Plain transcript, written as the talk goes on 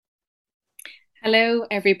Hello,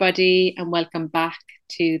 everybody, and welcome back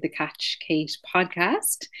to the Catch Kate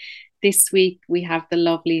podcast. This week we have the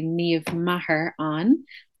lovely Niamh Maher on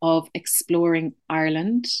of Exploring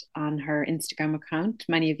Ireland on her Instagram account.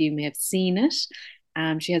 Many of you may have seen it.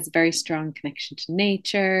 She has a very strong connection to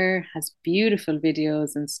nature, has beautiful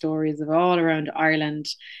videos and stories of all around Ireland,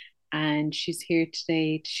 and she's here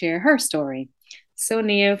today to share her story. So,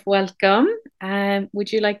 Niamh, welcome.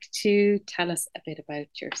 Would you like to tell us a bit about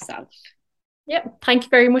yourself? Yeah, thank you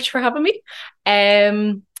very much for having me.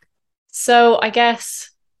 So I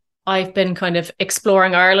guess I've been kind of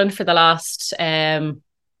exploring Ireland for the last 10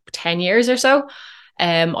 years or so.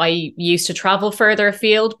 I used to travel further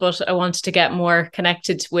afield, but I wanted to get more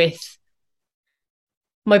connected with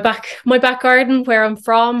my back garden where I'm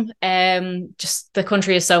from. Just the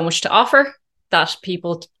country has so much to offer that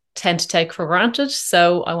people tend to take for granted.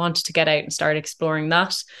 So I wanted to get out and start exploring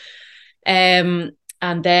that. And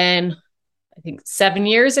then I think 7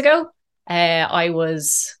 years ago, I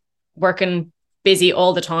was working busy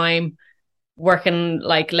all the time, working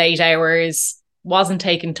like late hours, wasn't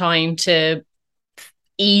taking time to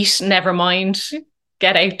eat, never mind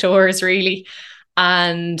get outdoors really.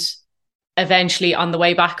 And eventually, on the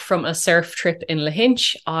way back from a surf trip in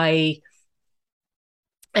Lahinch, I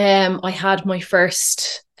had my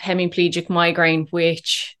first hemiplegic migraine,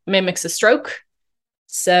 which mimics a stroke.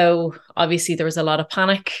 So obviously there was a lot of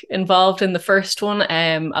panic involved in the first one,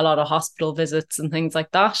 a lot of hospital visits and things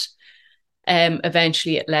like that.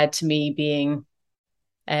 Eventually it led to me being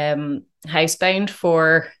housebound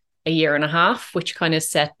for a year and a half, which kind of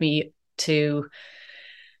set me to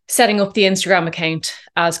setting up the Instagram account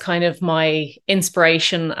as kind of my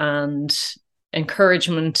inspiration and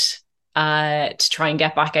encouragement to try and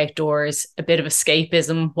get back outdoors, a bit of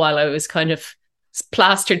escapism while I was kind of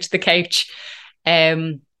plastered to the couch.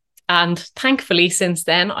 Um, and thankfully, since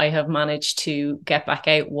then, I have managed to get back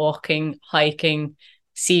out walking, hiking,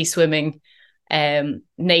 sea swimming.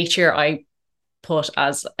 Nature, I put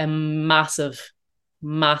as a massive,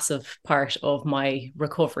 massive part of my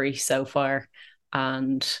recovery so far.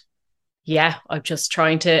 And yeah, I'm just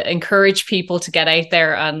trying to encourage people to get out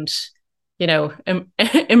there and,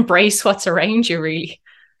 embrace what's around you, really.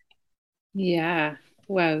 Yeah.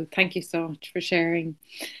 Wow. Thank you so much for sharing.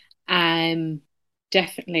 Um,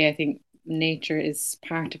 Definitely, I think nature is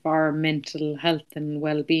part of our mental health and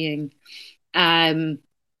well-being. Um,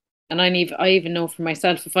 and I even know for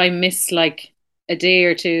myself, if I miss like a day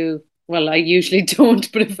or two, well, I usually don't,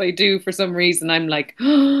 but if I do for some reason, I'm like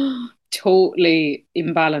totally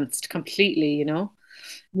imbalanced completely.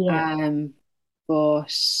 Yeah. Um,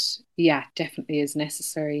 but yeah, definitely is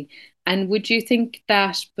necessary. And would you think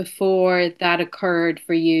that before that occurred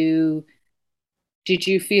for you, did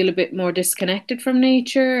you feel a bit more disconnected from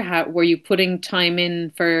nature? How were you putting time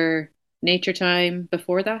in for nature time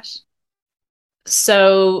before that?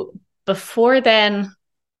 So before then,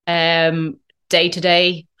 day to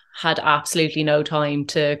day, had absolutely no time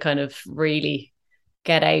to kind of really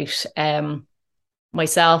get out.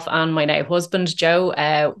 Myself and my now husband,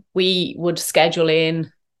 Joe, we would schedule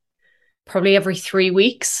in probably every 3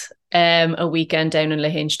 weeks, a weekend down in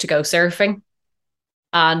Lahinch to go surfing.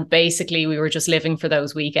 And basically, we were just living for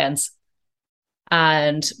those weekends.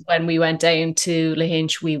 And when we went down to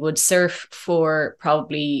Lahinch, we would surf for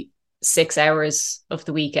probably 6 hours of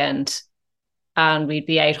the weekend and we'd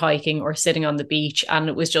be out hiking or sitting on the beach and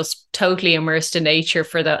it was just totally immersed in nature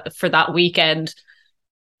for that weekend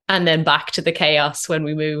and then back to the chaos when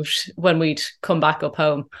we'd come back up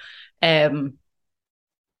home. Um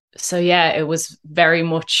so yeah, it was very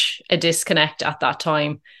much a disconnect at that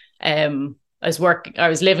time. I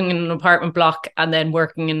was living in an apartment block and then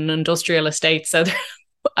working in an industrial estate, so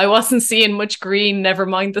I wasn't seeing much green, never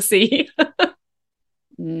mind the sea.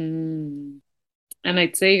 Mm. And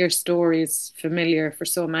I'd say your story is familiar for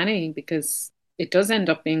so many because it does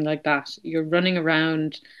end up being like that. You're running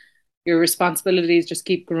around, your responsibilities just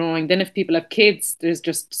keep growing. Then, if people have kids, there's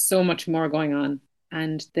just so much more going on.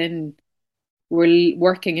 And then we're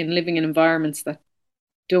working and living in environments that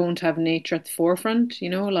don't have nature at the forefront,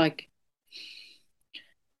 like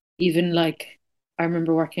even like I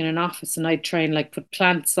remember working in an office and I'd try and like put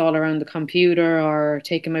plants all around the computer or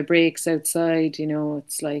taking my breaks outside.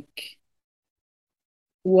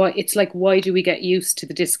 Why do we get used to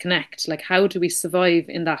the disconnect? Like how do we survive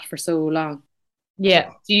in that for so long? Do,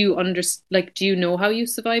 Yeah. do you under like do you know how you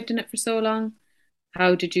survived in it for so long?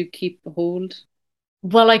 How did you keep a hold?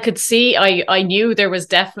 Well, I could see, I knew there was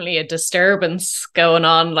definitely a disturbance going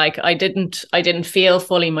on. Like I didn't feel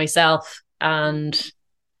fully myself. And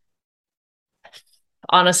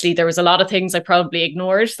honestly, there was a lot of things I probably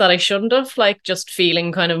ignored that I shouldn't have, like just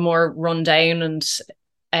feeling kind of more run down and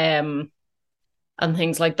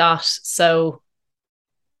things like that. So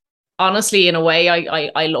honestly, in a way,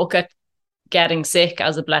 I look at getting sick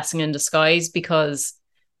as a blessing in disguise, because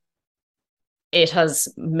it has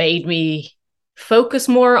made me focus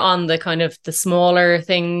more on the kind of the smaller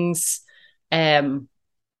things,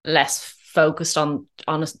 less focused on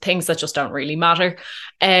things that just don't really matter,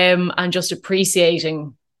 and just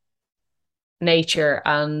appreciating nature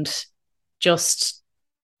and just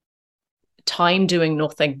time doing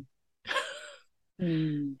nothing.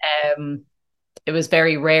 It was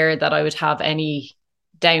very rare that I would have any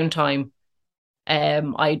downtime.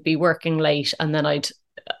 I'd be working late, and then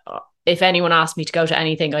if anyone asked me to go to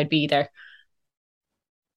anything, I'd be there.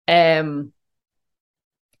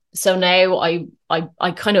 So now I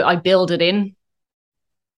kind of I build it in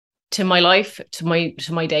to my life, to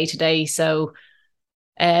my day to day. So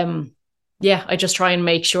yeah, I just try and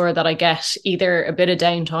make sure that I get either a bit of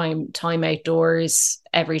downtime, time outdoors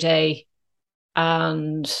every day,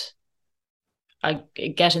 and I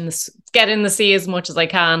get in the sea as much as I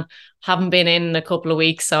can. Haven't been in a couple of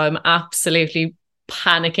weeks, so I'm absolutely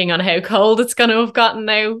panicking on how cold it's going to have gotten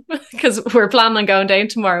now, because we're planning on going down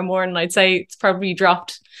tomorrow morning. I'd say it's probably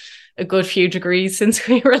dropped a good few degrees since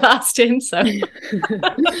we were last in, so it's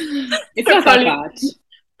not that bad.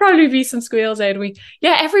 Probably be some squeals out of me.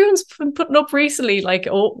 Yeah, everyone's been putting up recently like,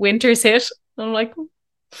 oh, winter's hit. I'm like,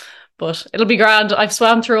 but it'll be grand. I've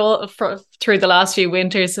swam through the last few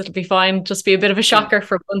winters. It'll be fine. Just be a bit of a shocker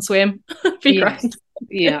for one swim. Be grand.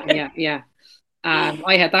 Yeah.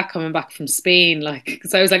 I had that coming back from Spain, like,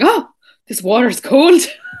 because I was like, oh, this water's cold.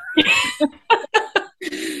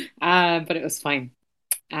 But it was fine.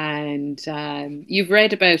 And have you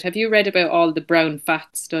read about all the brown fat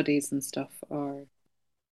studies and stuff, or?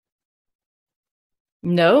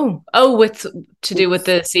 No. Oh, to do with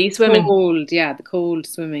the sea swimming. Cold, yeah, the cold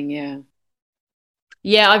swimming, yeah.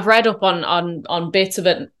 Yeah, I've read up on bits of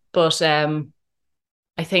it, but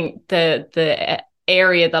I think the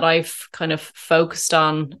area that I've kind of focused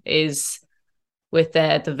on is with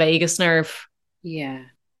the vagus nerve. Yeah.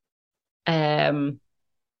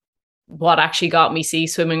 What actually got me sea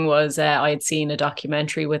swimming was I had seen a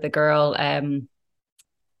documentary with a girl.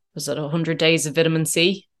 Was it 100 Days of Vitamin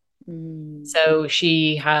C? So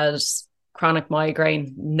she had chronic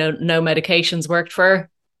migraine. No medications worked for her,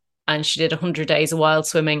 and she did 100 days of wild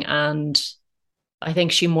swimming, and I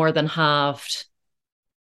think she more than halved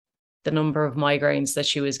the number of migraines that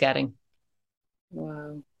she was getting.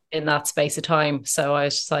 Wow. In that space of time. So I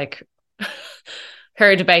was just like,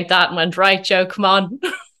 heard about that and went, right, Joe, come on.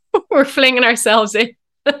 We're flinging ourselves in.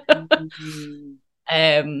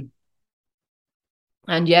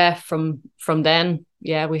 And yeah, from then,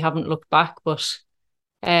 yeah, we haven't looked back. But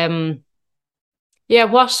yeah,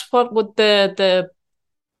 what would the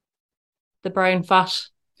brown fat?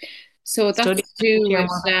 So that's to do with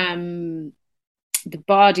the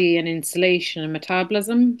body and insulation and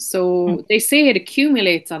metabolism. So they say it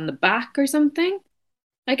accumulates on the back or something.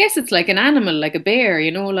 I guess it's like an animal, like a bear,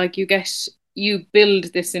 like you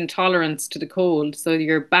build this intolerance to the cold. So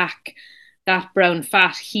your back, that brown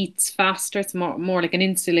fat heats faster. It's more like an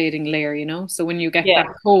insulating layer. So when you get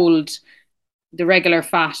that cold, the regular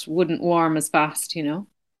fat wouldn't warm as fast.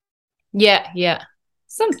 Yeah.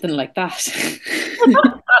 Something like that.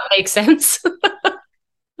 That makes sense.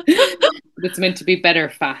 It's meant to be better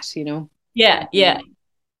fat. Yeah. Yeah.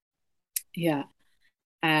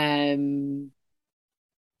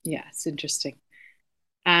 Yeah, it's interesting.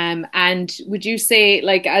 And would you say,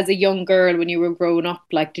 like, as a young girl when you were growing up,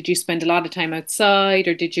 like, did you spend a lot of time outside,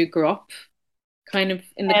 or did you grow up kind of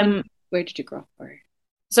in the country? Where did you grow up? Or?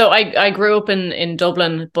 So I grew up in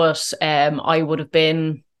Dublin, but I would have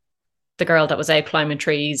been the girl that was out climbing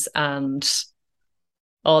trees and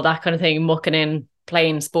all that kind of thing, mucking in,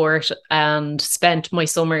 playing sport, and spent my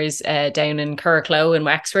summers down in Curracloe in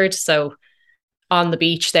Wexford. So on the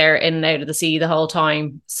beach there, in and out of the sea the whole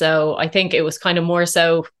time. So I think it was kind of more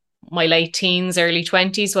so my late teens, early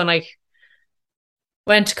 20s when I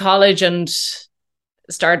went to college and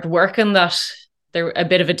started working that there a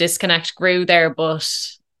bit of a disconnect grew there. But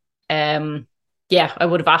yeah, I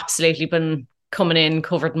would have absolutely been coming in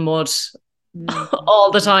covered in mud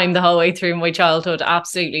all the time, the whole way through my childhood.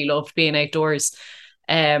 Absolutely loved being outdoors.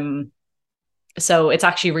 So it's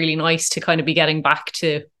actually really nice to kind of be getting back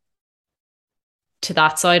to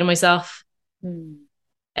that side of myself.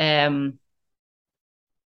 Yeah,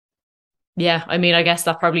 I mean, I guess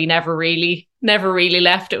that probably never really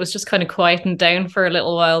left. It was just kind of quieting down for a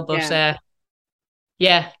little while, but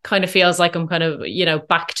yeah, kind of feels like I'm kind of,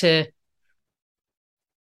 back to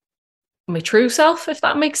my true self, if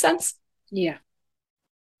that makes sense. Yeah.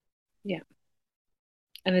 Yeah.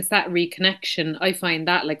 And it's that reconnection. I find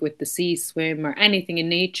that like with the sea swim or anything in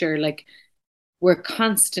nature, like we're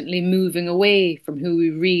constantly moving away from who we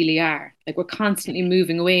really are. Like we're constantly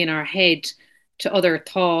moving away in our head to other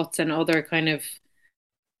thoughts and other kind of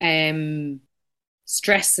um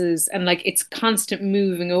stresses, and like it's constant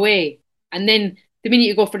moving away. And then the minute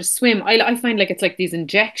you go for the swim, I find like it's like these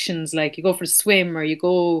injections, like you go for the swim or you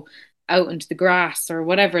go out into the grass or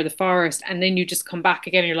whatever, the forest, and then you just come back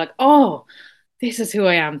again and you're like, oh, this is who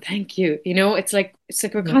I am. Thank you. It's like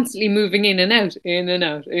we're Yeah. constantly moving in and out, in and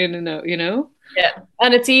out, in and out, Yeah.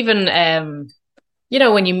 And it's even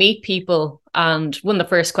when you meet people and one of the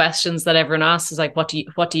first questions that everyone asks is like, what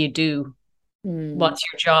do you do? Hmm. What's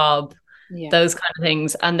your job? Yeah. Those kind of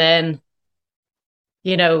things. And then,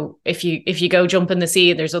 if you go jump in the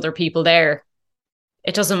sea and there's other people there,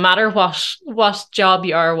 it doesn't matter what job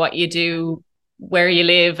you are, what you do, where you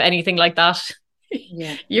live, anything like that.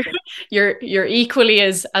 Yeah. you're you're equally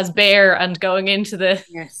as bare and going into the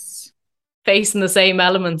Yes. facing the same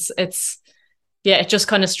elements. It just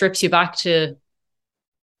kind of strips you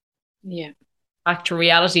Yeah. back to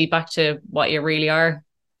reality, back to what you really are.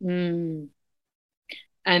 Mm.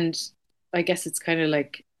 And I guess it's kind of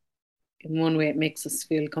like, in one way, it makes us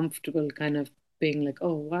feel comfortable, kind of being like,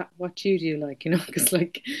 oh, what do you do, like, because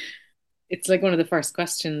like it's like one of the first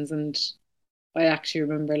questions. And I actually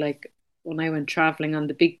remember like when I went traveling on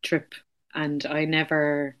the big trip, and I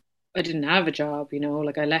didn't have a job,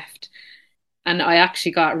 like I left, and I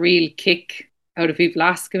actually got a real kick out of people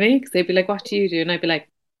asking me, because they'd be like, what do you do? And I'd be like,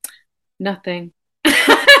 nothing.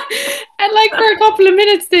 And like for a couple of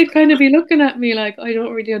minutes, they'd kind of be looking at me like, I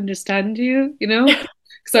don't really understand you,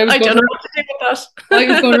 Because I don't know what to do with I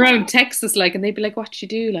was going that. around Texas, like, and they'd be like, what you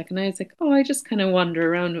do? Like, and I was like, oh, I just kind of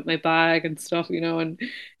wander around with my bag and stuff, and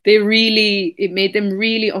it made them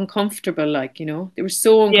really uncomfortable, like, they were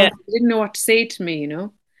so Yeah, uncomfortable. They didn't know what to say to me,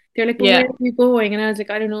 They're like, but where yeah, are you going? And I was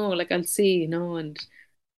like, I don't know, like, I'll see, and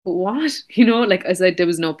but what? Like I said, there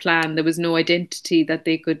was no plan, there was no identity that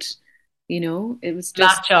they could, it was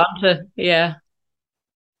just, latch on to. Yeah,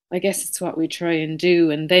 I guess it's what we try and do.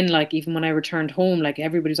 And then like even when I returned home, like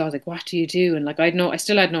everybody's always like, what do you do? And like I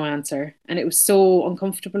still had no answer. And it was so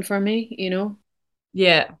uncomfortable for me,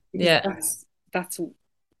 yeah, because yeah, that's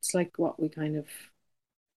it's like what we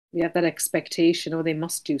have that expectation, oh, they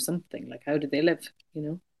must do something. Like how do they live?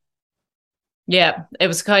 yeah. It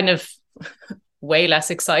was kind of way less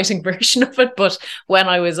exciting version of it. But when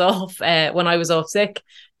I was off sick,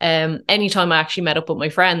 anytime I actually met up with my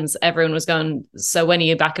friends, everyone was going, "So when are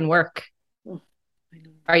you back in work? Oh, I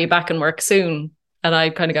know. Are you back in work soon?" And I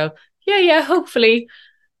kind of go, "Yeah, yeah, hopefully,"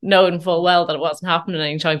 knowing full well that it wasn't happening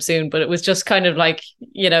anytime soon. But it was just kind of like,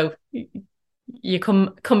 you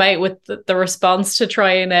come out with the response to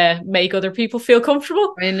try and make other people feel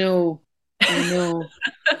comfortable. I know. I know.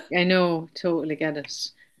 I know. Totally get it.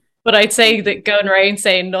 But I'd say that going around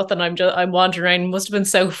saying nothing, I'm wandering around, must have been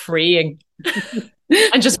so freeing.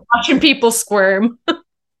 And just watching people squirm.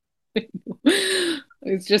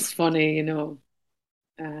 It's just funny.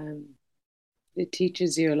 Um, it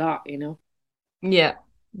teaches you a lot. Yeah,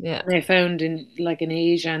 yeah, And I found in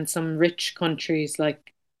Asia and some rich countries,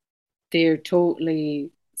 like they're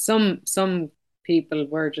totally some people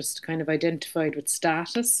were just kind of identified with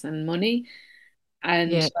status and money.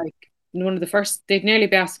 And yeah, like one of the first, they'd nearly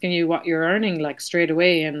be asking you what you're earning like straight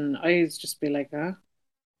away. And I would just be like, huh?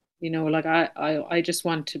 Like I just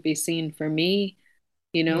want to be seen for me.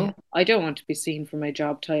 yeah, I don't want to be seen for my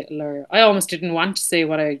job title, or I almost didn't want to say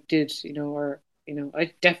what I did, or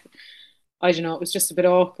I don't know, it was just a bit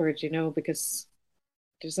awkward, because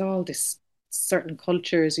there's all this certain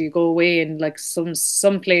cultures. You go away and like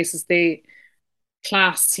some places they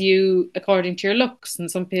class you according to your looks,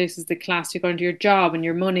 and some places they class you according to your job and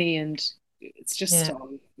your money, and it's just yeah,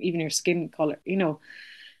 even your skin color.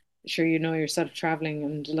 Sure, yourself traveling,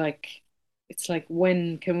 and like it's like,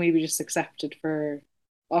 when can we be just accepted for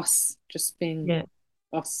us just being yeah,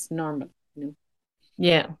 us normal?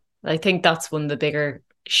 yeah. I think that's one of the bigger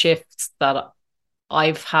shifts that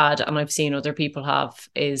I've had and I've seen other people have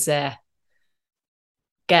is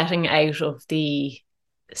getting out of the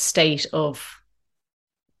state of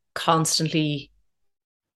constantly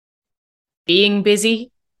being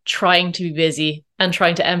busy, trying to be busy, and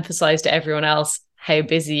trying to emphasize to everyone else how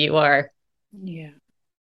busy you are. Yeah.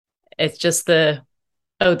 It's just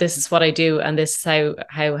oh, this is what I do, and this is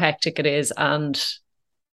how hectic it is, and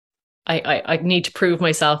I need to prove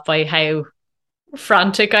myself by how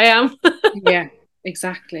frantic I am. Yeah,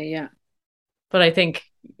 exactly. Yeah. But I think,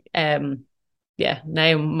 yeah,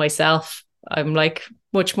 now myself, I'm like,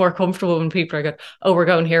 much more comfortable when people are going, oh, we're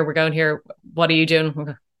going here, we're going here. What are you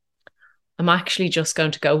doing? I'm actually just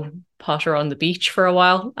going to go potter on the beach for a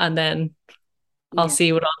while, and then I'll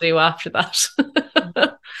see what I'll do after that.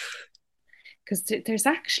 Because there's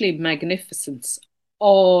actually magnificence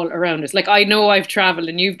all around us. Like, I know I've traveled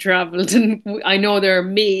and you've traveled, and I know there are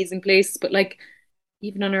amazing places, but like,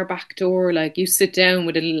 even on our back door, like, you sit down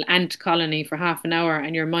with a little ant colony for half an hour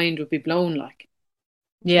and your mind would be blown. Like,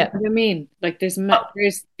 do you know Yeah. what I mean? Like, there's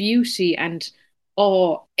beauty and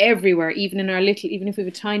awe everywhere, even in our little, even if we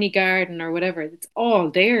have a tiny garden or whatever, it's all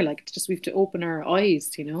there. Like, it's just we have to open our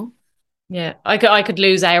eyes, you know? Yeah. I could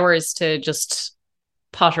lose hours to just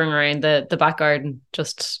pottering around the back garden,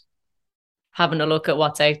 just having a look at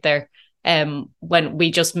what's out there. When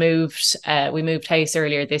we moved house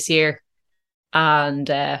earlier this year, and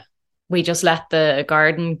we just let the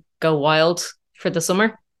garden go wild for the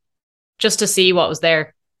summer just to see what was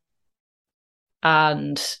there.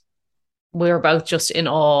 And we were both just in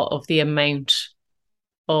awe of the amount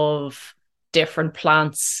of different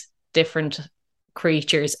plants, different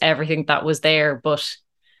creatures, everything that was there. But,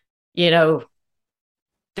 you know,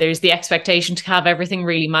 there's the expectation to have everything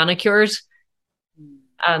really manicured,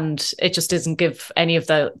 and it just doesn't give any of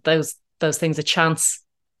those things a chance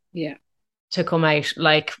to come out.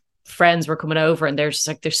 Like, friends were coming over and there's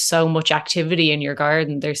like there's so much activity in your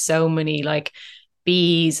garden, there's so many like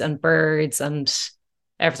bees and birds and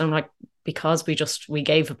everything, like, because we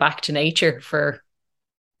gave it back to nature for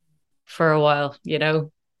a while, you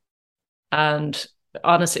know. And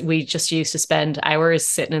honestly, we just used to spend hours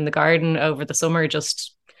sitting in the garden over the summer,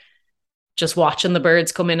 just watching the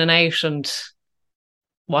birds come in and out and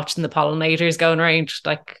watching the pollinators going around.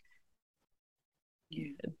 Like,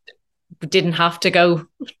 we didn't have to go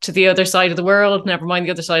to the other side of the world, never mind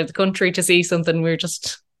the other side of the country, to see something. We were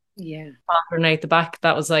just pottering out the back.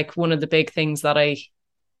 That was like one of the big things that I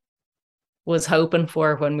was hoping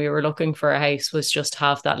for when we were looking for a house, was just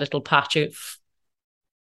have that little patch of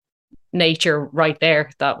nature right there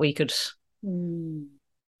that we could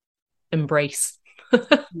embrace.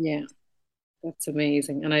 Yeah, that's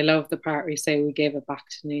amazing. And I love the part where you say we gave it back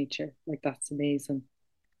to nature. Like, that's amazing.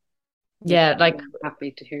 Yeah, like, I'm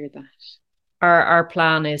happy to hear that. Our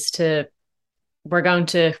plan is we're going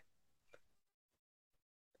to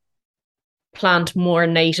plant more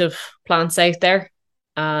native plants out there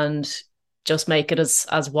and just make it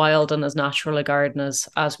as wild and as natural a garden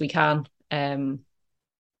as we can.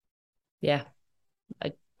 Yeah,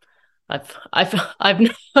 I've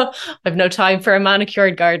no time for a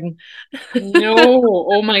manicured garden. No,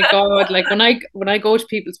 oh my God. Like, when I go to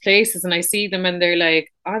people's places and I see them and they're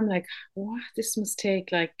like, I'm like, what? This must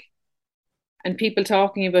take like, and people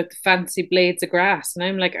talking about the fancy blades of grass. And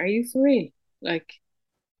I'm like, are you for real? Like,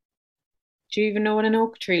 do you even know what an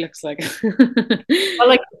oak tree looks like? Well,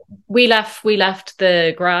 like, we left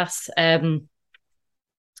the grass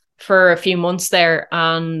for a few months there,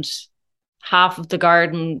 and half of the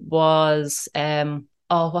garden was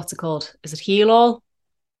what's it called? Is it heel all?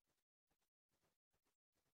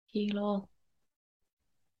 Heel all.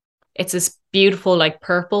 It's this beautiful like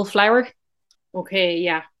purple flower. Okay,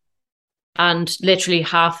 yeah. And literally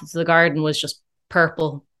half of the garden was just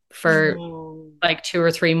purple for like 2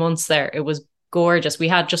 or 3 months there. It was gorgeous. We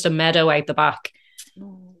had just a meadow out the back.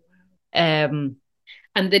 And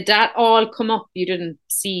did that all come up? You didn't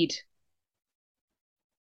seed?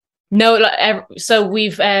 No, so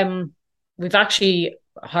we've actually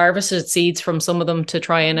harvested seeds from some of them to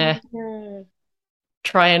try and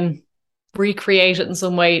recreate it in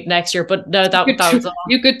some way next year. But no, that was all.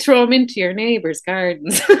 You could throw them into your neighbors'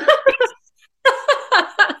 gardens.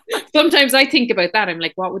 Sometimes I think about that. I'm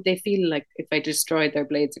like, what would they feel like if I destroyed their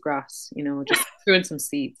blades of grass? You know, just throwing some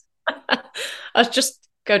seeds. I'll just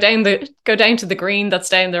go down to the green that's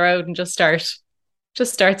down the road and just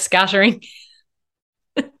start scattering.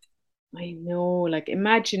 I know, like,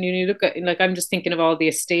 imagine you look at, like, I'm just thinking of all the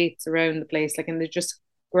estates around the place, like, and there's just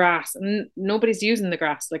grass and nobody's using the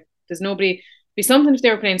grass. Like, there's nobody. Be something if they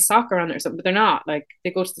were playing soccer on it or something, but they're not. Like,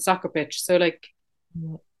 they go to the soccer pitch, so like,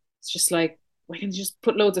 it's just like, why can't you just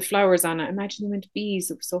put loads of flowers on it? Imagine the amount of bees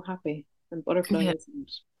that were so happy, and butterflies. Yeah.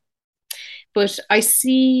 But I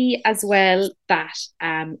see as well that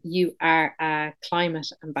you are a climate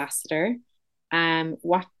ambassador.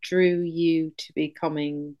 What drew you to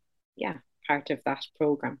becoming part of that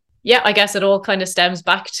program? Yeah, I guess it all kind of stems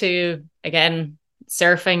back to, again,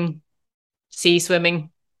 surfing, sea swimming.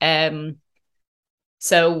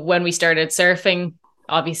 So when we started surfing,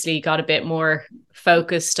 obviously got a bit more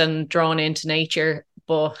focused and drawn into nature,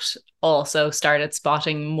 but also started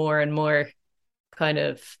spotting more and more kind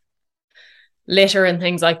of litter and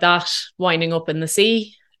things like that, winding up in the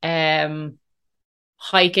sea, hiking,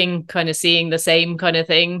 kind of seeing the same kind of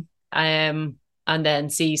thing, and then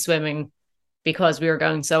sea swimming because we were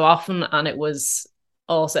going so often. And it was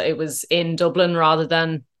in Dublin rather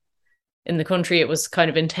than in the country. It was kind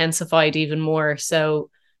of intensified even more. So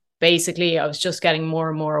basically I was just getting more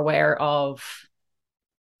and more aware of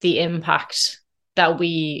the impact that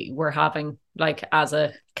we were having, like, as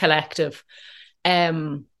a collective.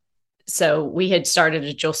 So we had started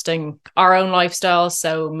adjusting our own lifestyles,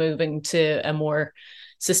 so moving to a more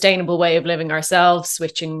sustainable way of living ourselves,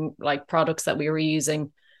 switching like products that we were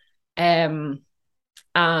using. And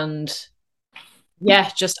yeah,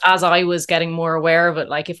 just as I was getting more aware of it,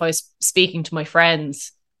 like if I was speaking to my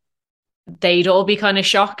friends, they'd all be kind of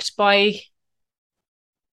shocked by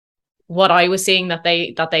what I was seeing that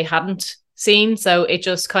they hadn't seen. So it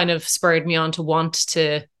just kind of spurred me on to want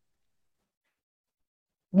to,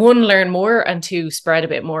 one, learn more, and two, spread a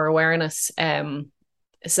bit more awareness.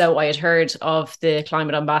 So I had heard of the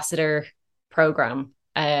Climate Ambassador program,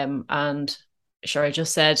 and sure, I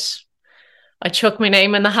just said I chuck my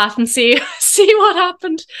name in the hat and see what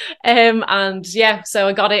happened. And yeah, so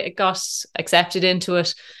I got accepted into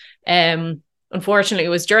it. Unfortunately, it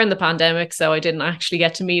was during the pandemic, so I didn't actually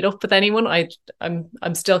get to meet up with anyone.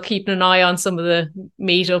 I'm still keeping an eye on some of the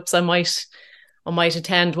meetups. I might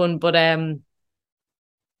attend one, but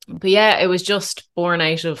yeah, it was just born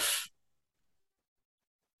out of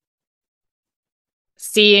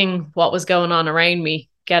seeing what was going on around me,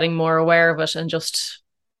 getting more aware of it, and just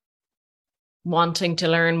wanting to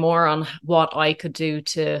learn more on what I could do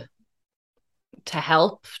to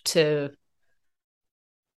help, to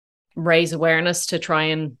raise awareness, to try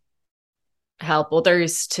and help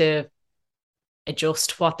others to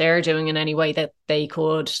adjust what they're doing in any way that they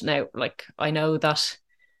could. Now, like, I know that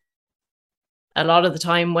a lot of the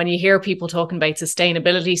time when you hear people talking about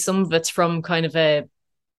sustainability, some of it's from kind of a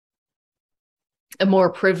more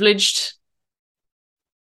privileged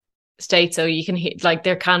state. So you can like,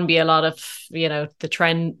 there can be a lot of, the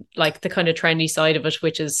trend, like the kind of trendy side of it,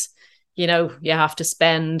 which is, you have to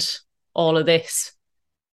spend all of this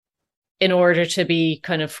in order to be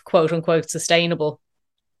kind of quote unquote sustainable.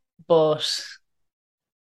 But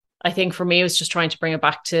I think for me, it was just trying to bring it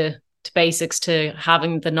back to basics, to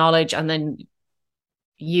having the knowledge and then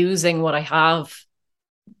using what I have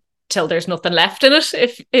till there's nothing left in it,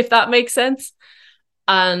 if that makes sense.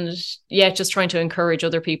 And yeah, just trying to encourage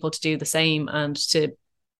other people to do the same, and to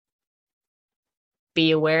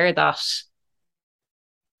be aware that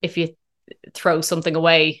if you throw something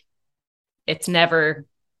away, it's never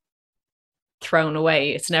thrown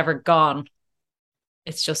away, it's never gone,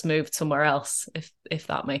 it's just moved somewhere else, if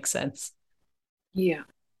that makes sense. Yeah.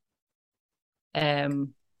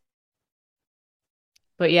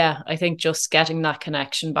 But yeah, I think just getting that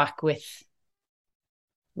connection back with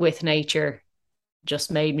nature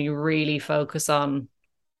just made me really focus on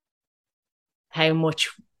how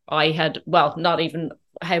much not even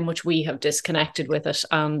how much we have disconnected with it,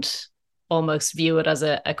 and almost view it as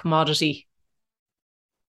a commodity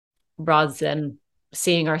rather than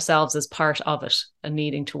seeing ourselves as part of it and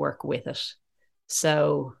needing to work with it.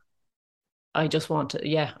 So I just wanted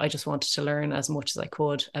to learn as much as I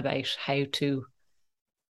could about how to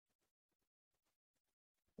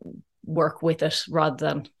work with it rather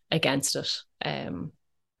than against it.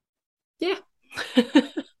 Yeah.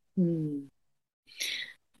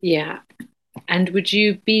 Yeah. And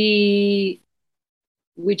you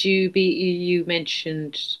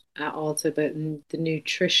mentioned also about the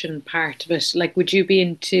nutrition part of it. Like, would you be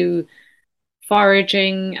into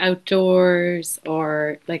foraging outdoors,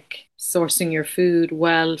 or like sourcing your food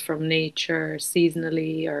well from nature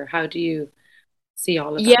seasonally, or how do you see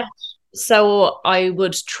all of that? Yeah. So I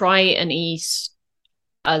would try and eat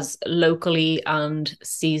as locally and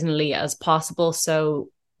seasonally as possible. So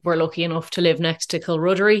we're lucky enough to live next to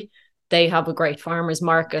Kilruddery. They have a great farmers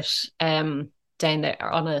market down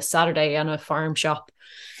there on a Saturday, and a farm shop.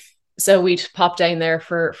 So we'd pop down there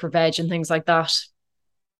for veg and things like that.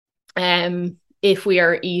 If we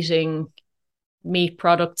are eating meat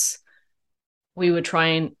products, we would try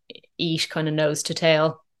and eat kind of nose to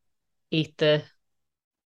tail, eat the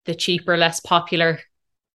cheaper, less popular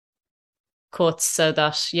cuts, so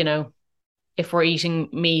that, if we're eating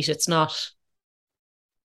meat, it's not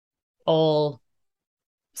all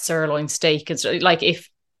sirloin steak. It's like, if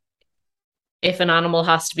an animal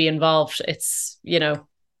has to be involved, it's, I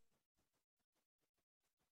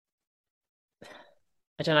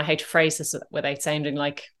don't know how to phrase this without sounding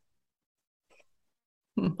like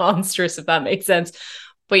monstrous, if that makes sense.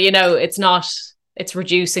 But it's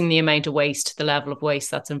reducing the amount of waste, the level of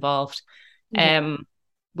waste that's involved.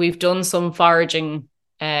 We've done some foraging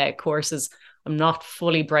courses. I'm not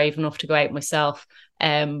fully brave enough to go out myself,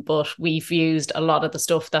 but we've used a lot of the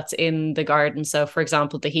stuff that's in the garden. So, for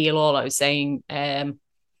example, the heel all I was saying,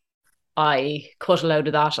 I cut a load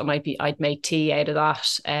of that, and I'd make tea out of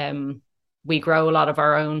that. We grow a lot of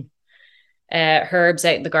our own herbs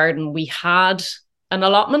out in the garden. We had an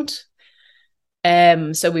allotment,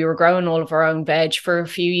 so we were growing all of our own veg for a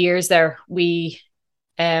few years there. We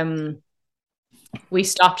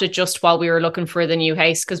stopped it just while we were looking for the new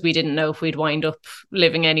house because we didn't know if we'd wind up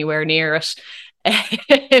living anywhere near it.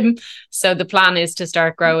 So the plan is to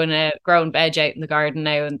start growing veg out in the garden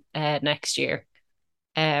now next year.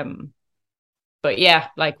 But yeah,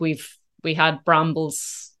 like we had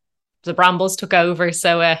brambles. The brambles took over,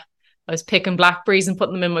 so I was picking blackberries and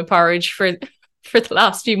putting them in my porridge for the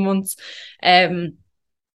last few months. But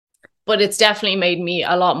it's definitely made me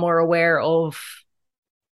a lot more aware of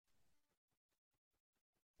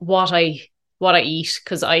what I eat,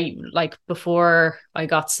 because I, like, before I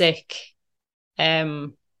got sick, I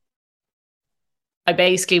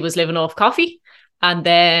basically was living off coffee, and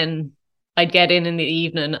then I'd get in the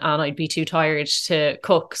evening and I'd be too tired to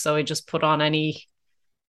cook, so I just put on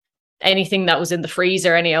anything that was in the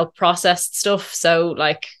freezer, any processed stuff. So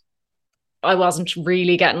like I wasn't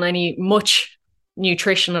really getting much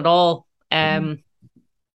nutrition at all. And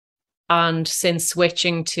since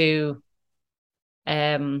switching to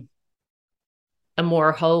a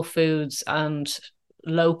more whole foods and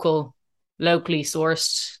locally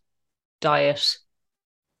sourced diet,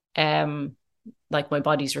 like my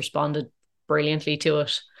body's responded brilliantly to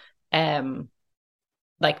it.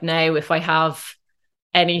 Like now, if I have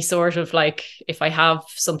any sort of, like, if I have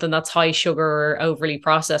something that's high sugar or overly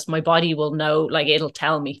processed, my body will know, like, it'll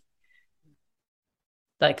tell me.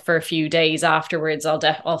 Like for a few days afterwards, I'll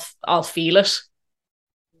feel it.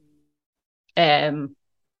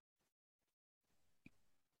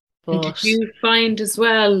 But did you find as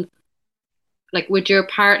well, like, would your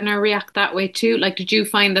partner react that way too? Like, did you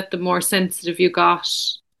find that the more sensitive you got,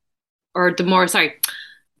 or the more, sorry,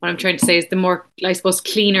 what I'm trying to say is the more, I suppose,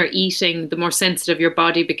 cleaner eating, the more sensitive your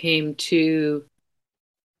body became to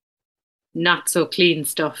not so clean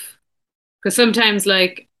stuff? Because sometimes,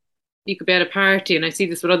 like, you could be at a party, and I see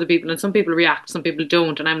this with other people, and some people react, some people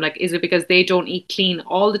don't. And I'm like, is it because they don't eat clean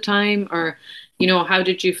all the time? Or, how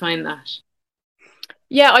did you find that?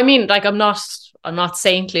 Yeah, I mean, like, I'm not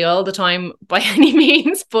saintly all the time by any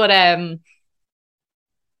means, but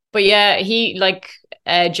yeah, he, like,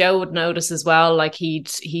 Joe would notice as well, like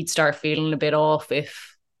he'd start feeling a bit off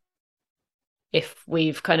if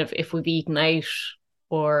we've eaten out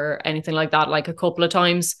or anything like that, like a couple of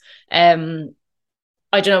times.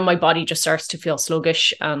 I don't know, my body just starts to feel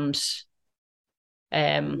sluggish, and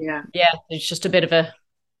yeah, there's just a bit of a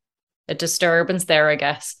disturbance there, I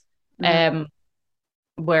guess.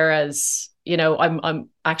 Whereas, I'm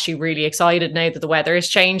actually really excited now that the weather has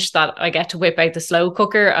changed, that I get to whip out the slow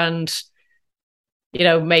cooker and,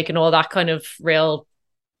 making all that kind of real,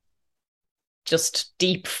 just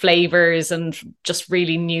deep flavors and just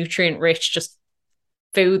really nutrient rich, just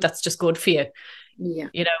food that's just good for you. Yeah.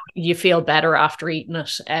 You feel better after eating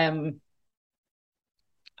it. And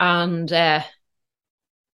yeah,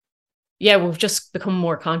 we've just become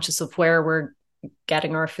more conscious of where we're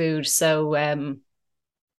getting our food. So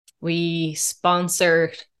we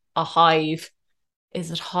sponsored a hive.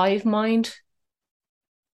 Is it Hive Mind?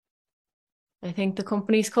 I think the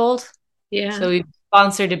company's called. Yeah. So we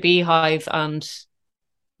sponsored a beehive, and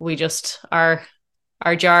we just, our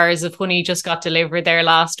jars of honey just got delivered there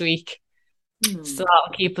last week. So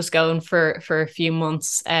that'll keep us going for a few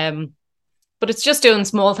months. But it's just doing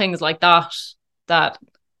small things like that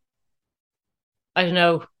I don't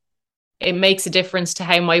know, it makes a difference to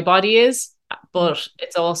how my body is, but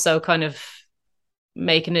it's also kind of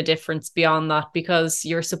making a difference beyond that, because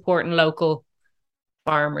you're supporting local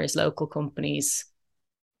farmers, local companies,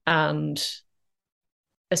 and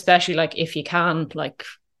especially, like, if you can, like,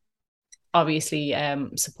 obviously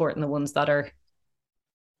supporting the ones that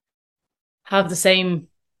have the same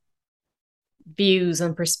views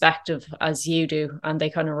and perspective as you do, and they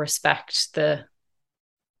kind of respect the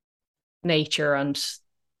nature and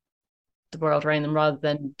the world around them, rather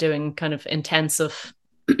than doing kind of intensive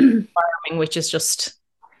farming, which is just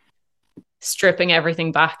stripping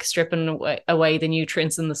everything back, stripping away the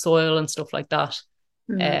nutrients in the soil and stuff like that.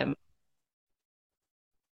 And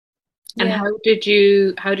how did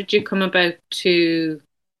you come about to,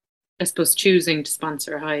 I suppose, choosing to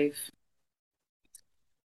sponsor a hive?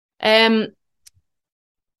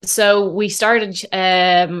 So we started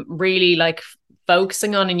really, like,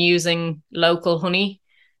 focusing on and using local honey.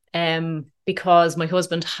 because my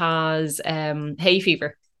husband has hay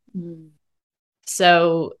fever. Mm.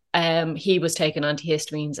 So he was taking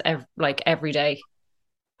antihistamines every day.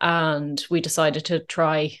 And we decided to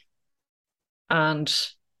try and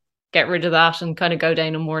get rid of that and kind of go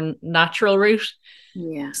down a more natural route.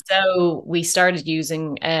 Yeah. So we started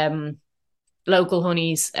using local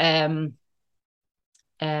honeys.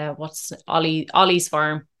 What's Ollie's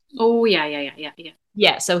farm? Oh yeah.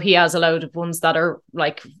 Yeah, so he has a load of ones that are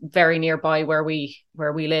like very nearby where we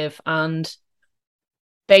live, and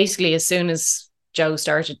basically as soon as Joe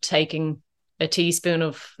started taking a teaspoon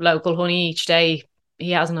of local honey each day,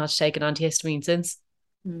 he hasn't had to take an antihistamine since.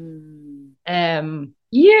 Mm. Um,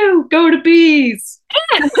 You go to bees.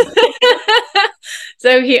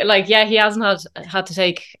 so he hasn't had to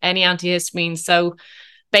take any antihistamines. So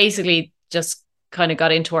basically, just kind of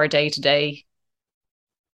got into our day to day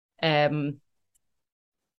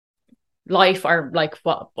life, or like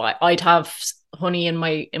what I'd have honey in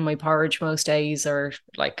my porridge most days, or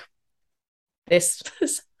like this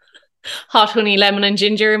hot honey, lemon, and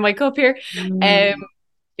ginger in my cup here. Um, Mm.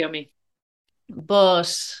 Yummy. but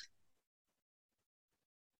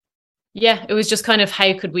yeah, it was just kind of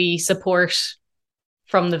how could we support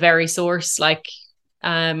from the very source, like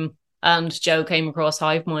and Joe came across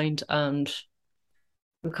Hivemind, and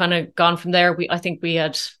we've kind of gone from there. I think we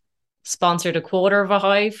had sponsored a quarter of a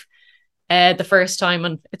hive the first time,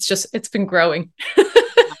 and it's been growing.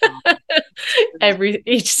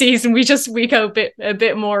 Each season we go a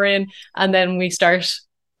bit more in, and then we start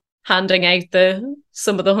handing out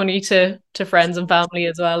some of the honey to friends and family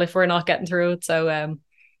as well if we're not getting through it. So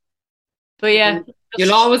but yeah,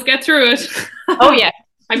 You'll always get through it. oh yeah.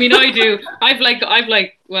 I mean, I do. I've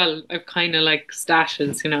kind of like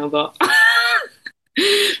stashes, but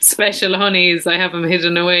special honeys, I have them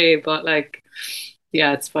hidden away. But like,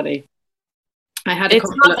 yeah, it's funny. I had a It's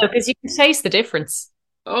couple not of, though, because you can taste the difference.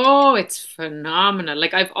 oh, it's phenomenal.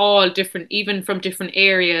 Like I've all different, even from different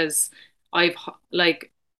areas. I've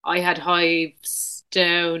like I had hives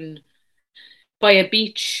down by a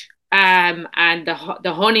beach, and the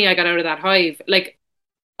honey I got out of that hive, like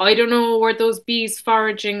I don't know where those bees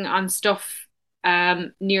foraging on stuff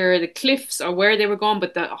near the cliffs or where they were going,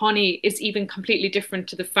 but the honey is even completely different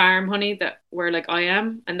to the farm honey that where like I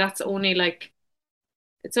am, and that's only like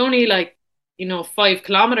it's only like 5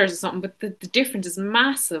 kilometers or something, but the difference is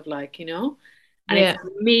massive, like. And it's Yeah.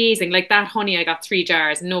 amazing. Like that honey, I got 3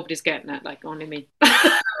 jars, and nobody's getting it, like only me.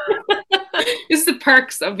 This is the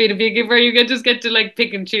perks of being a beekeeper. You can just get to like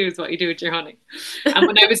pick and choose what you do with your honey. And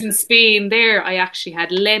when I was in Spain there, I actually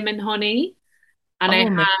had lemon honey, and I Oh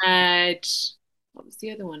my. had, what was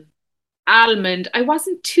the other one? Almond. I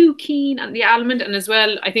wasn't too keen on the almond, and as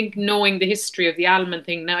well, I think knowing the history of the almond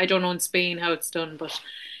thing. Now I don't know in Spain how it's done, but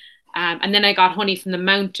and then I got honey from the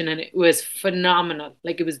mountain, and it was phenomenal.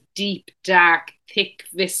 Like it was deep, dark, thick,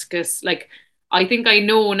 viscous. Like I think I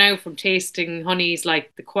know now from tasting honeys,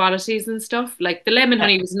 like the qualities and stuff. Like the lemon Yeah.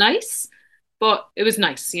 honey was nice, but it was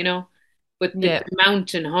nice. But the Yeah.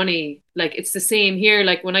 mountain honey, like it's the same here.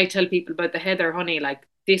 Like when I tell people about the heather honey, like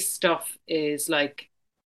this stuff is like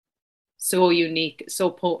so unique, so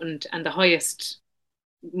potent, and the highest,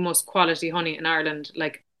 most quality honey in Ireland.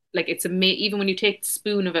 Like it's even when you take the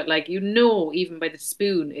spoon of it, like even by the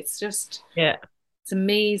spoon, Yeah. it's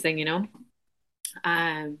amazing.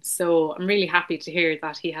 So I'm really happy to hear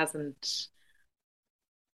that he hasn't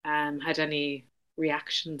had any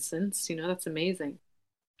reaction since. That's amazing.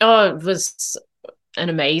 Oh, it was an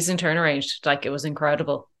amazing turnaround. Like it was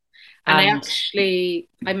incredible. And And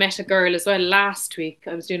I met a girl as well last week.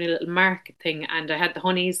 I was doing a little market thing, and I had the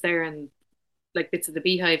honeys there and like bits of the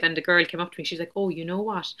beehive, and the girl came up to me. She's like, "Oh, you know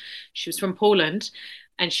what?" She was from Poland,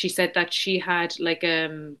 and she said that she had like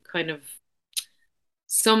kind of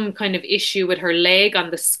some kind of issue with her leg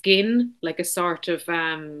on the skin, like a sort of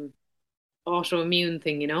autoimmune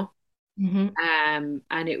thing. Mhm.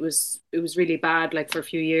 And it was really bad, like for a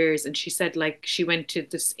few years. And she said like she went to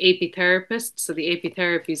this apitherapist. So the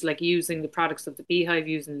apitherapy is like using the products of the beehive,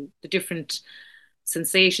 using the different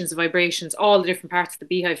sensations, vibrations, all the different parts of the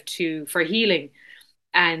beehive to for healing.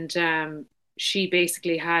 And she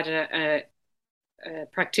basically had a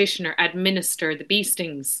practitioner administer the bee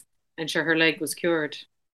stings, and sure her leg was cured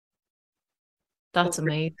That's over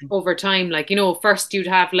amazing. over time. Like, first you'd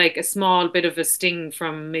have like a small bit of a sting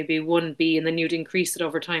from maybe one bee, and then you'd increase it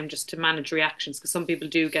over time just to manage reactions, because some people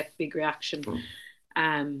do get big reaction.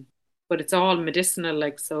 Um, but it's all medicinal,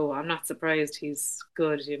 like, so I'm not surprised he's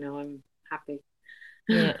good. I'm happy.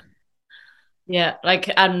 Yeah. Yeah. Like,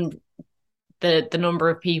 and the number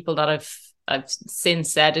of people that I've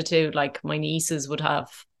since said it to, like my nieces would have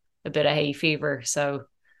a bit of hay fever. So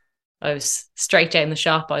I was straight down the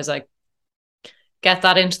shop. I was like, get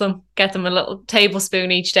that into them, get them a little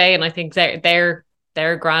tablespoon each day. And I think they're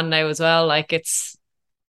grand now as well. Like it's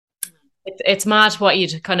mad what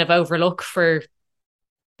you'd kind of overlook for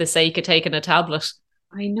the sake of taking a tablet.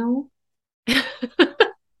 I know.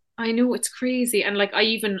 I know, it's crazy. And like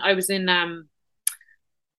I was in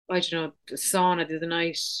I don't know, the sauna the other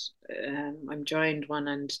night. I'm joined one,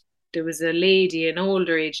 and there was a lady, an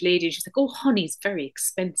older age lady, and she's like, "Oh, honey's very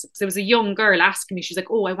expensive." So there was a young girl asking me, she's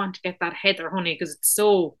like, "Oh, I want to get that heather honey because it's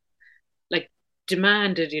so like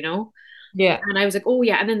demanded, you know." Yeah. And I was like, "Oh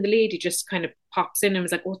yeah." And then the lady just kind of pops in and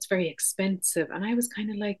was like, "Oh, it's very expensive." And I was kind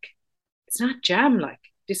of like, "It's not jam, like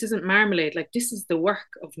this isn't marmalade. Like this is the work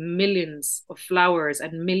of millions of flowers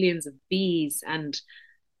and millions of bees." And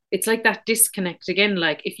it's like that disconnect again.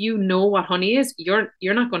 Like if you know what honey is, you're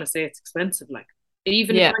not going to say it's expensive. Like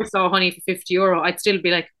even if Yeah. I saw honey for €50, I'd still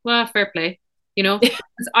be like, well, fair play, you know.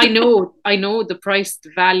 'Cause I know the price,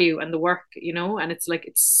 the value, and the work, you know. And it's like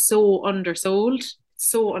it's so undersold,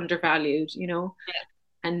 so undervalued, you know.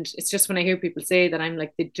 And it's just when I hear people say that, I'm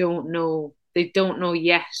like, they don't know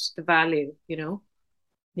yet the value, you know.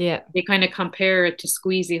 Yeah. They kind of compare it to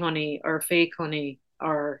squeezy honey or fake honey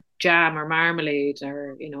or jam or marmalade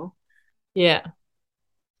or, you know. Yeah.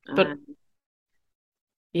 But Um,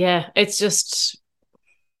 yeah, it's just,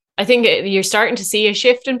 I think you're starting to see a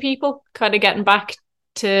shift in people kind of getting back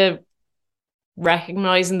to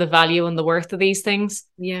recognizing the value and the worth of these things.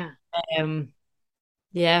 yeah. Um,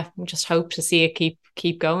 yeah, we just hope to see it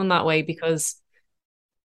keep going that way because,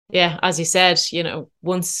 yeah, as you said,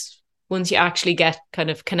 once you actually get kind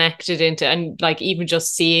of connected into, and like even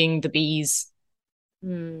just seeing the bees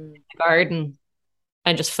Mm. in the garden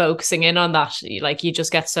and just focusing in on that, like you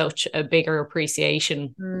just get such a bigger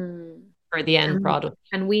appreciation Mm. for the end And, product.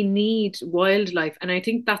 and we need wildlife. And I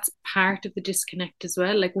think that's part of the disconnect as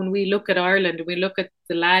well. Like when we look at Ireland and we look at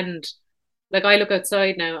the land, like I look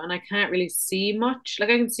outside now and I can't really see much. Like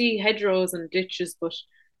I can see hedgerows and ditches, but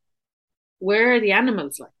where are the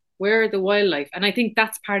animals, like where are the wildlife? And I think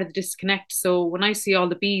that's part of the disconnect. So when I see all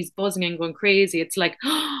the bees buzzing and going crazy, it's like,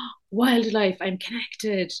 oh, wildlife, I'm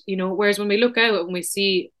connected, you know. Whereas when we look out and we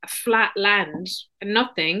see a flat land and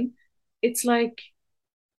nothing, it's like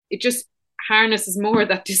it just harnesses more of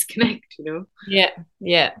that disconnect, you know. Yeah,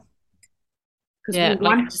 yeah, Because we yeah. Like,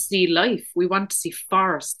 want to see life, we want to see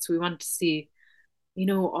forests, we want to see, you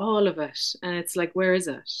know, all of it. And it's like, where is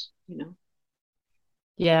it, you know?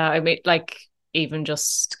 yeah, I mean, like even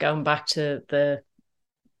just going back to the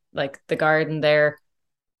garden there.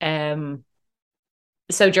 Um,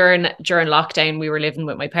 so during lockdown, we were living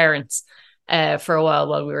with my parents for a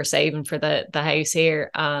while we were saving for the house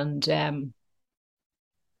here, and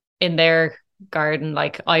in their garden,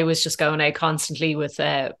 like I was just going out constantly with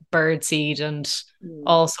bird seed and Mm.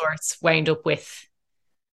 all sorts, wound up with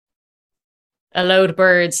a load of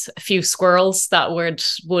birds, a few squirrels that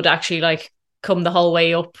would actually like come the whole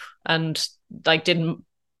way up and like didn't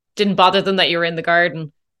bother them that you were in the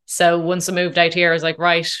garden. So once I moved out here, I was like,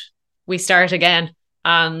 right, we start again.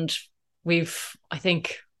 And I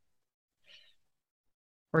think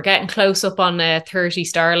we're getting close up on 30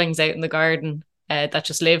 starlings out in the garden that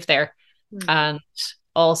just live there Mm. and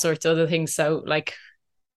all sorts of other things. So like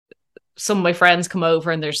some of my friends come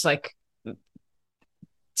over and there's like,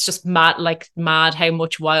 it's just mad how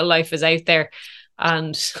much wildlife is out there.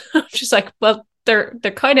 And I'm just like, well, they're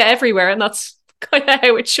kind of everywhere, and that's kind of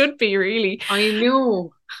how it should be, really. I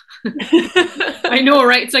know. I know,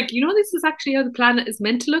 right? It's like, you know, this is actually how the planet is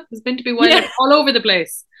meant to look. It's meant to be wildlife Yeah, all over the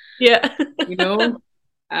place, yeah, you know?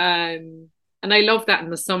 And I love that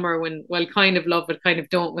in the summer when, well, kind of love it, kind of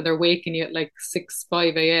don't, when they're waking you at like 6,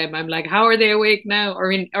 5 a.m. I'm like, how are they awake now?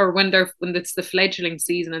 Or when it's the fledgling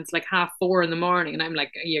season and it's like 3:30 in the morning, and I'm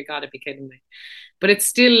like, you gotta be kidding me. But it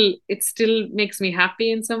still makes me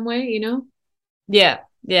happy in some way, you know? yeah,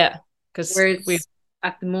 yeah. Because we, Whereas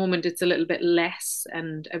at the moment it's a little bit less,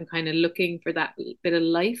 and I'm kind of looking for that bit of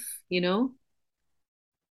life, you know.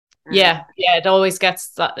 Uh, yeah, it always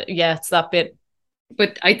gets that. Yeah, it's that bit.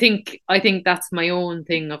 but I think that's my own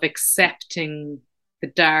thing of accepting the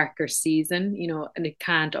darker season, you know, and it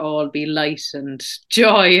can't all be light and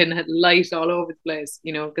joy and light all over the place,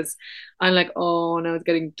 you know, because I'm like, oh, now it's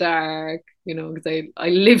getting dark, you know, because I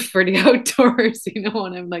live for the outdoors, you know,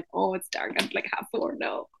 and I'm like, oh, it's dark. I'm like 4:30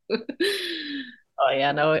 now. Oh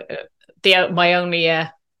yeah, no. The my only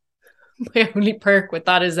my only perk with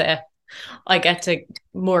that is I get to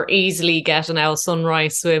more easily get an hour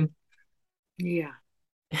sunrise swim. Yeah.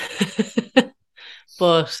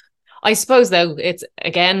 But I suppose though it's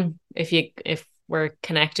again if we're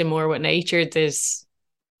connecting more with nature, there's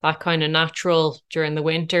that kind of natural during the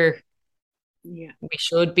winter. Yeah. We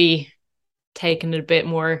should be taking it a bit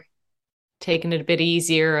more, taking it a bit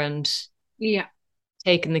easier and Yeah.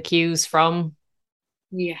 taking the cues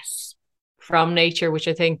Yes. from nature, which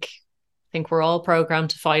I think we're all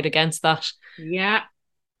programmed to fight against that. Yeah.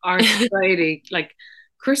 Our society, like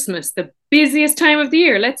Christmas, the busiest time of the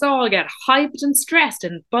year. Let's all get hyped and stressed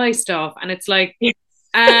and buy stuff. And it's like,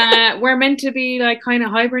 we're meant to be like kind of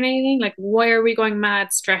hibernating. Like, why are we going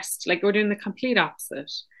mad stressed? Like, we're doing the complete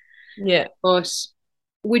opposite. Yeah. But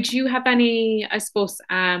would you have any, I suppose,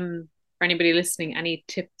 for anybody listening, any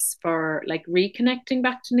tips for like reconnecting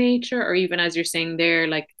back to nature, or even as you're saying there,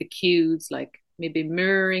 like the cues, like maybe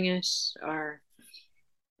mirroring it, or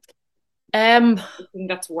Um, something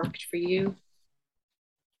that's worked for you?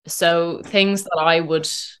 so things that I would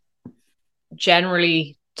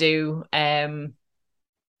generally do,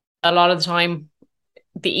 a lot of the time,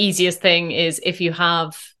 the easiest thing is if you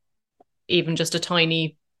have even just a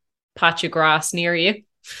tiny patch of grass near you,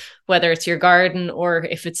 whether it's your garden or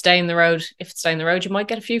if it's down the road. If it's down the road, you might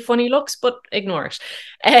get a few funny looks, but ignore it.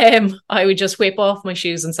 I would just whip off my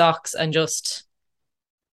shoes and socks and just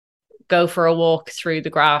go for a walk through the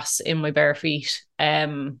grass in my bare feet.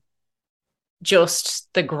 Just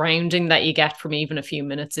the grounding that you get from even a few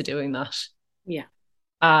minutes of doing that. Yeah.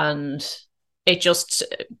 And it just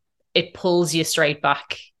it pulls you straight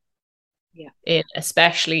back. Yeah. In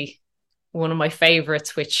especially one of my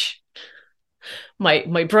favorites, which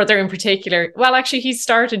my brother in particular, well, actually, he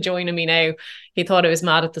started joining me now. He thought I was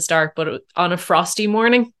mad at the start, but on a frosty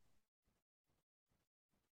morning,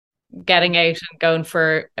 getting out and going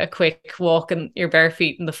for a quick walk in your bare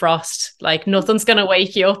feet in the frost, like nothing's gonna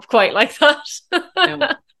wake you up quite like No.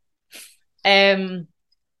 that. um,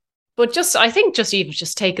 but just I think just even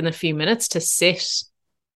just taking a few minutes to sit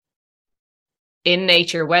in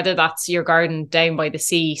nature, whether that's your garden down by the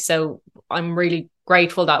sea. So I'm really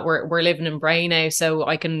grateful that we're living in Bray now, so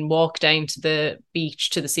I can walk down to the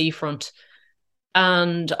beach to the seafront,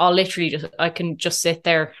 and I'll literally just I can just sit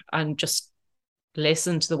there and just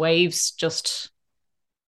listen to the waves, just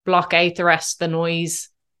block out the rest of the noise.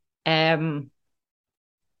 Um,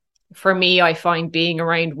 for me, I find being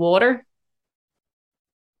around water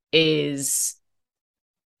is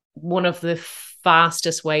one of the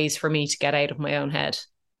fastest ways for me to get out of my own head.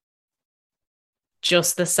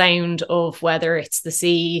 Just the sound of whether it's the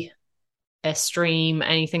sea, a stream,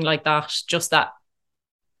 anything like that, just that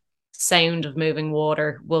sound of moving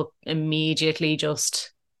water will immediately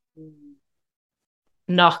just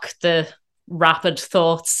knock the rapid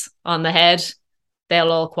thoughts on the head.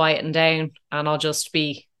 They'll all quieten down and I'll just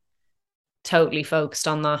be totally focused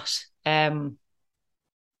on that.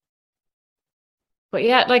 But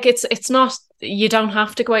yeah, like it's not, you don't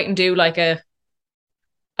have to go out and do like a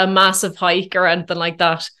massive hike or anything like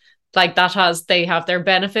that. Like that they have their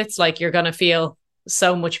benefits. Like you're gonna feel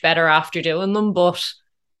so much better after doing them, but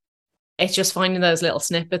it's just finding those little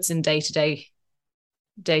snippets in day to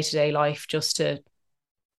day life just to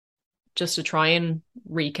try and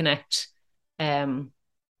reconnect. Um,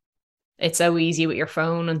 it's so easy with your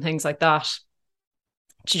phone and things like that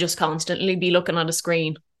to just constantly be looking at a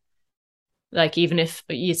screen. Like even if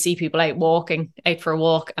you see people out for a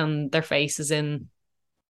walk and their face is in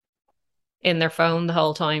their phone the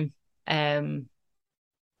whole time.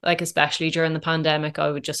 Like especially during the pandemic,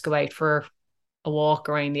 I would just go out for a walk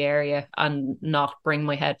around the area and not bring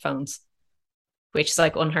my headphones, which is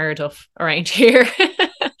like unheard of around here.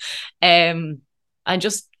 And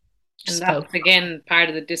just And that's focus. again part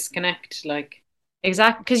of the disconnect, like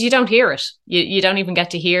Exactly, because you don't hear it. You don't even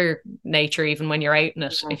get to hear nature even when you're out in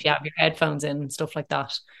it if you have your headphones in and stuff like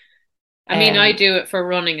that. I mean, I do it for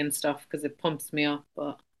running and stuff because it pumps me up,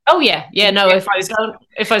 but Oh yeah, no. If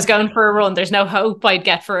I was going for a run, there's no hope I'd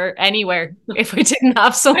get for anywhere if I didn't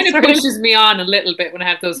have some kind of sort of pushes me on a little bit when I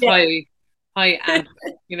have those yeah. high amp,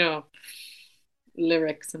 you know,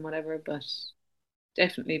 lyrics and whatever, but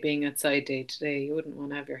definitely being outside day to day, you wouldn't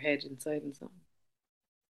want to have your head inside and something.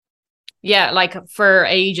 Yeah, like for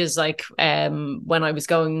ages, like when I was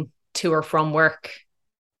going to or from work,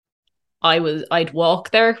 I'd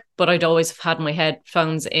walk there, but I'd always have had my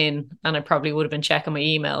headphones in and I probably would have been checking my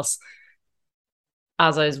emails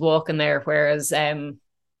as I was walking there. Whereas now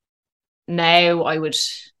I would,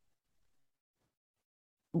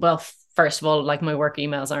 well, first of all, like my work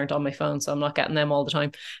emails aren't on my phone, so I'm not getting them all the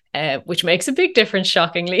time, which makes a big difference,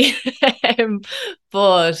 shockingly. um,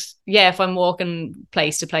 but yeah, if I'm walking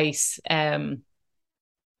place to place, I'll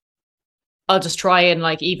just try and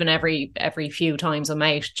like even every few times I'm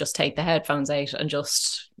out, just take the headphones out and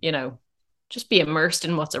just just be immersed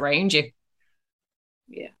in what's around you.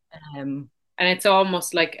 Yeah. Um, And it's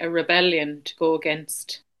almost like a rebellion to go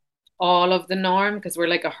against all of the norm because we're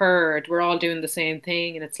like a herd. We're all doing the same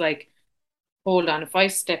thing. And it's like, hold on, if I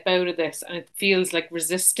step out of this and it feels like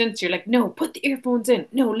resistance, you're like, no, put the earphones in.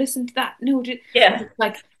 No, listen to that. No, and Yeah. it's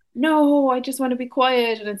like, no, I just want to be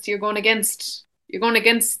quiet. And it's you're going against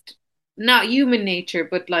not human nature,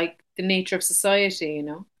 but like the nature of society, you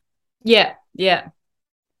know? Yeah. Yeah.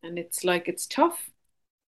 And it's like, it's tough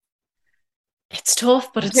It's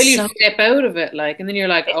tough, but until you step out of it, like, and then you're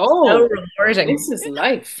like, it's oh, so rewarding. this is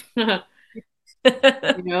life, you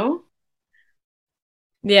know?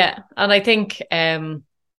 Yeah. And I think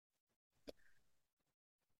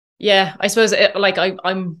yeah, I suppose like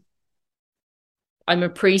I'm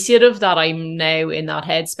appreciative that I'm now in that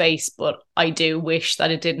headspace, but I do wish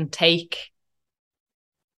that it didn't take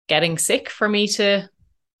getting sick for me to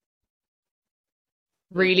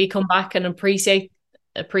Yeah. really come back and appreciate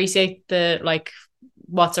the like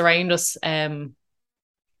what's around us.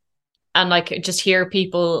 And like just hear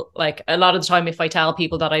people, like a lot of the time if I tell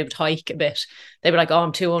people that I would hike a bit, they were like, oh,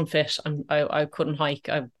 I'm too unfit, I couldn't hike,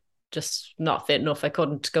 I'm just not fit enough, I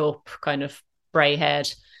couldn't go up kind of Bray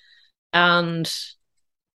Head. And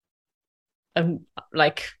I'm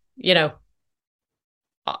like, you know,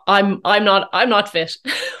 I'm not fit,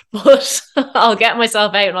 but I'll get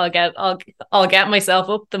myself out and I'll get myself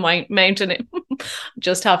up the mountain.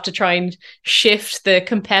 Just have to try and shift the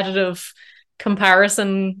competitive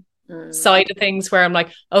comparison Mm, side of things where I'm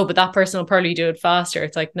like, oh, but that person will probably do it faster.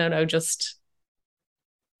 It's like, no, just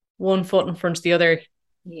one foot in front of the other.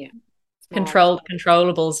 yeah. Small. Control the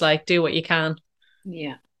controllables, like do what you can.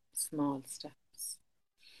 Yeah. Small steps.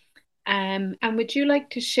 And would you like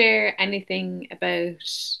to share anything about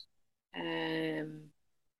um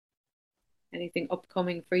anything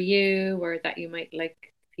upcoming for you or that you might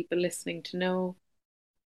like people listening to know?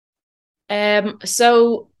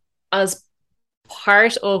 So as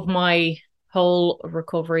part of my whole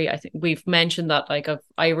recovery, I think we've mentioned that like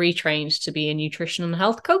I retrained to be a nutrition and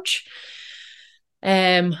health coach.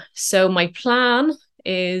 So my plan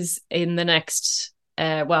is in the next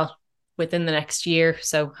well, within the next year,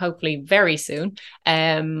 so hopefully very soon,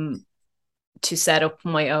 to set up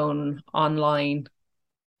my own online,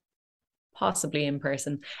 possibly in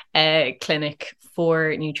person, clinic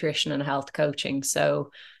for nutrition and health coaching.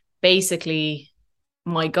 So basically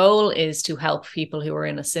my goal is to help people who are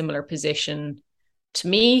in a similar position to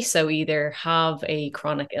me, so either have a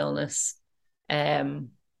chronic illness and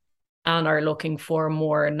are looking for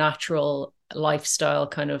more natural lifestyle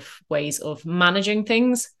kind of ways of managing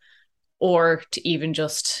things, or to even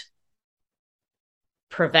just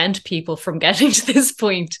prevent people from getting to this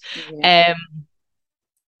point. Yeah. um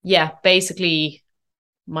yeah, basically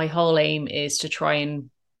my whole aim is to try and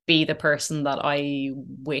be the person that I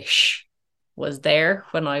wish was there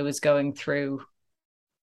when I was going through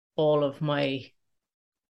all of my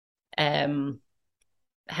um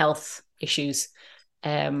health issues.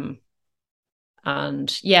 um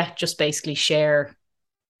and yeah, just basically share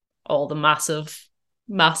all the massive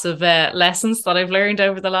lessons that I've learned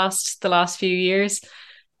over the last few years.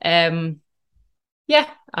 um yeah,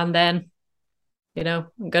 and then, you know,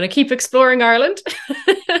 I'm going to keep exploring Ireland.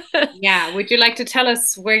 Yeah. Would you like to tell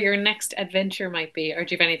us where your next adventure might be, or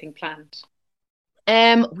do you have anything planned?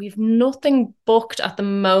 We've nothing booked at the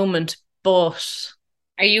moment, but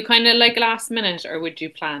Are you kind of like last minute, or would you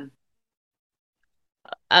plan?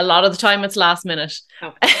 a lot of the time it's last minute.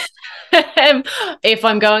 Okay. If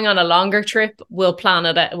I'm going on a longer trip, we'll plan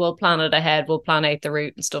it. We'll plan it ahead. We'll plan out the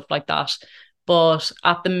route and stuff like that. But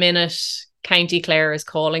at the minute, County Clare is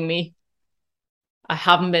calling me. I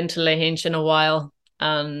haven't been to Lahinch in a while,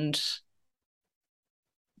 and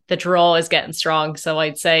the draw is getting strong. So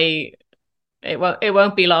I'd say it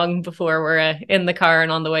won't be long before we're in the car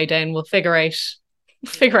and on the way down. We'll figure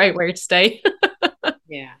out where to stay.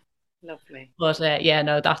 Yeah. Lovely. But yeah,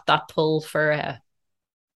 no, that pull for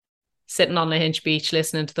sitting on the Hinch Beach,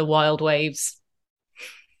 listening to the wild waves,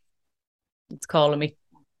 it's calling me.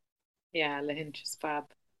 Yeah, Lahinch is fab.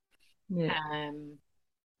 Yeah. Um,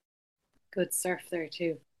 good surf there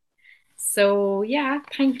too. So yeah,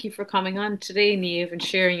 thank you for coming on today, Neve, and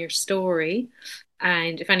sharing your story.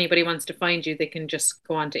 And if anybody wants to find you, they can just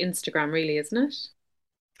go on to Instagram, really, isn't it?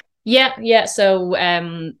 Yeah, yeah. So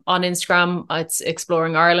on Instagram it's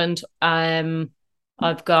Exploring Ireland.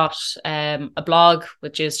 I've got a blog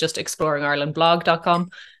which is just exploringirelandblog.com.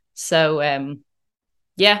 So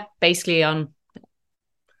yeah, basically on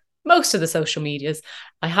most of the social medias.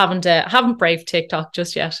 I haven't braved TikTok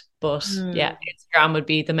just yet, but yeah, Hmm. Instagram would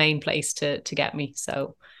be the main place to get me.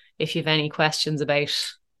 So if you have any questions about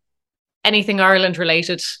anything Ireland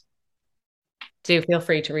related, do feel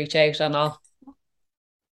free to reach out and I'll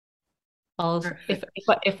I'll Perfect.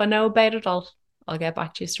 if I know about it, I'll get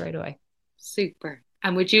back to you straight away. Super.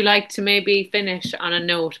 And would you like to maybe finish on a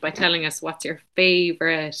note by telling us what's your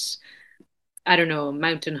favorite, I don't know,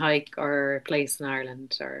 mountain hike or place in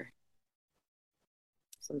Ireland or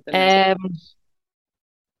something like Um,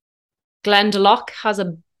 Glendalough has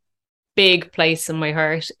a big place in my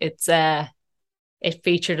heart. It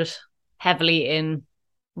featured it heavily in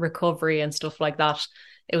recovery and stuff like that.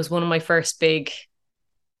 It was one of my first big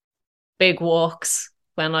walks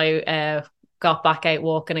when I got back out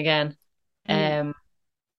walking again. that? Um,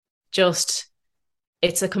 just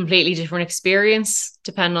it's a completely different experience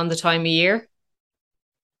depending on the time of year.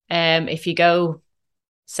 If you go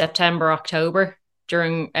September, October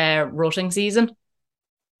during rutting season,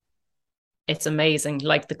 it's amazing.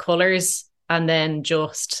 Like the colors and then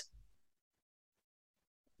just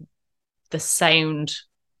the sound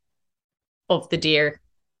of the deer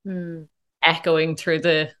Mm. echoing through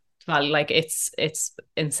the valley. Like it's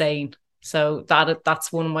insane. So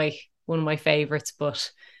that's one of my favorites.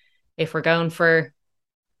 But if we're going for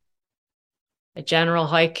a general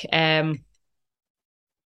hike,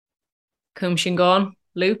 Cumshingon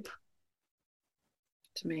Loop,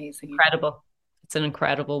 It's amazing. incredible. It's an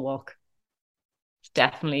incredible walk.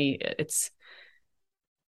 Definitely, it's.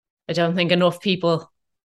 I don't think enough people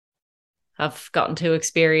have gotten to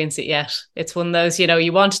experience it yet. It's one of those,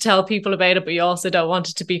 you want to tell people about it, but you also don't want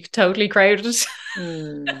it to be totally crowded.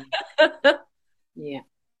 Mm. Yeah.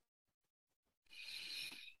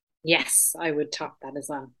 Yes, I would top that as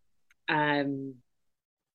well. Um,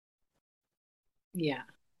 yeah.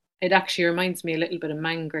 It actually reminds me a little bit of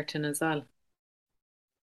Mangerton as well.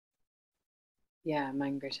 Yeah,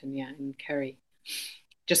 Mangerton, yeah, in Kerry.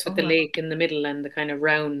 Just with Oh, the lake in the middle and the kind of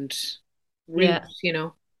round route, yeah. you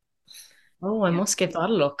know. Oh, I Yeah. must give that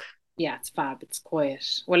a look. Yeah, it's fab. It's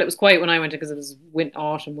quiet. Well, it was quiet when I went because it was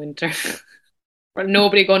autumn, winter. But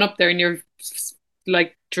nobody going up there and you're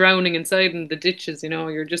like drowning inside in the ditches, you know,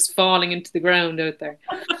 you're just falling into the ground out there.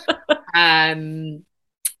 Um,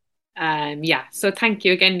 yeah, so thank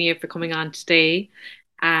you again, Nia, for coming on today.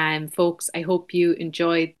 Folks, I hope you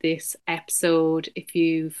enjoyed this episode. If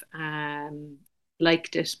you've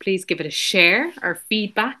liked it, please give it a share or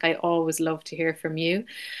feedback. I always love to hear from you.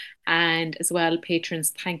 And as well,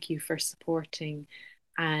 patrons, thank you for supporting.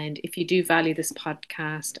 And if you do value this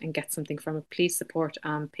podcast and get something from it, please support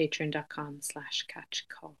on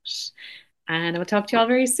patreon.com/catchcaught. And I will talk to you all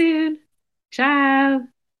very soon. Ciao.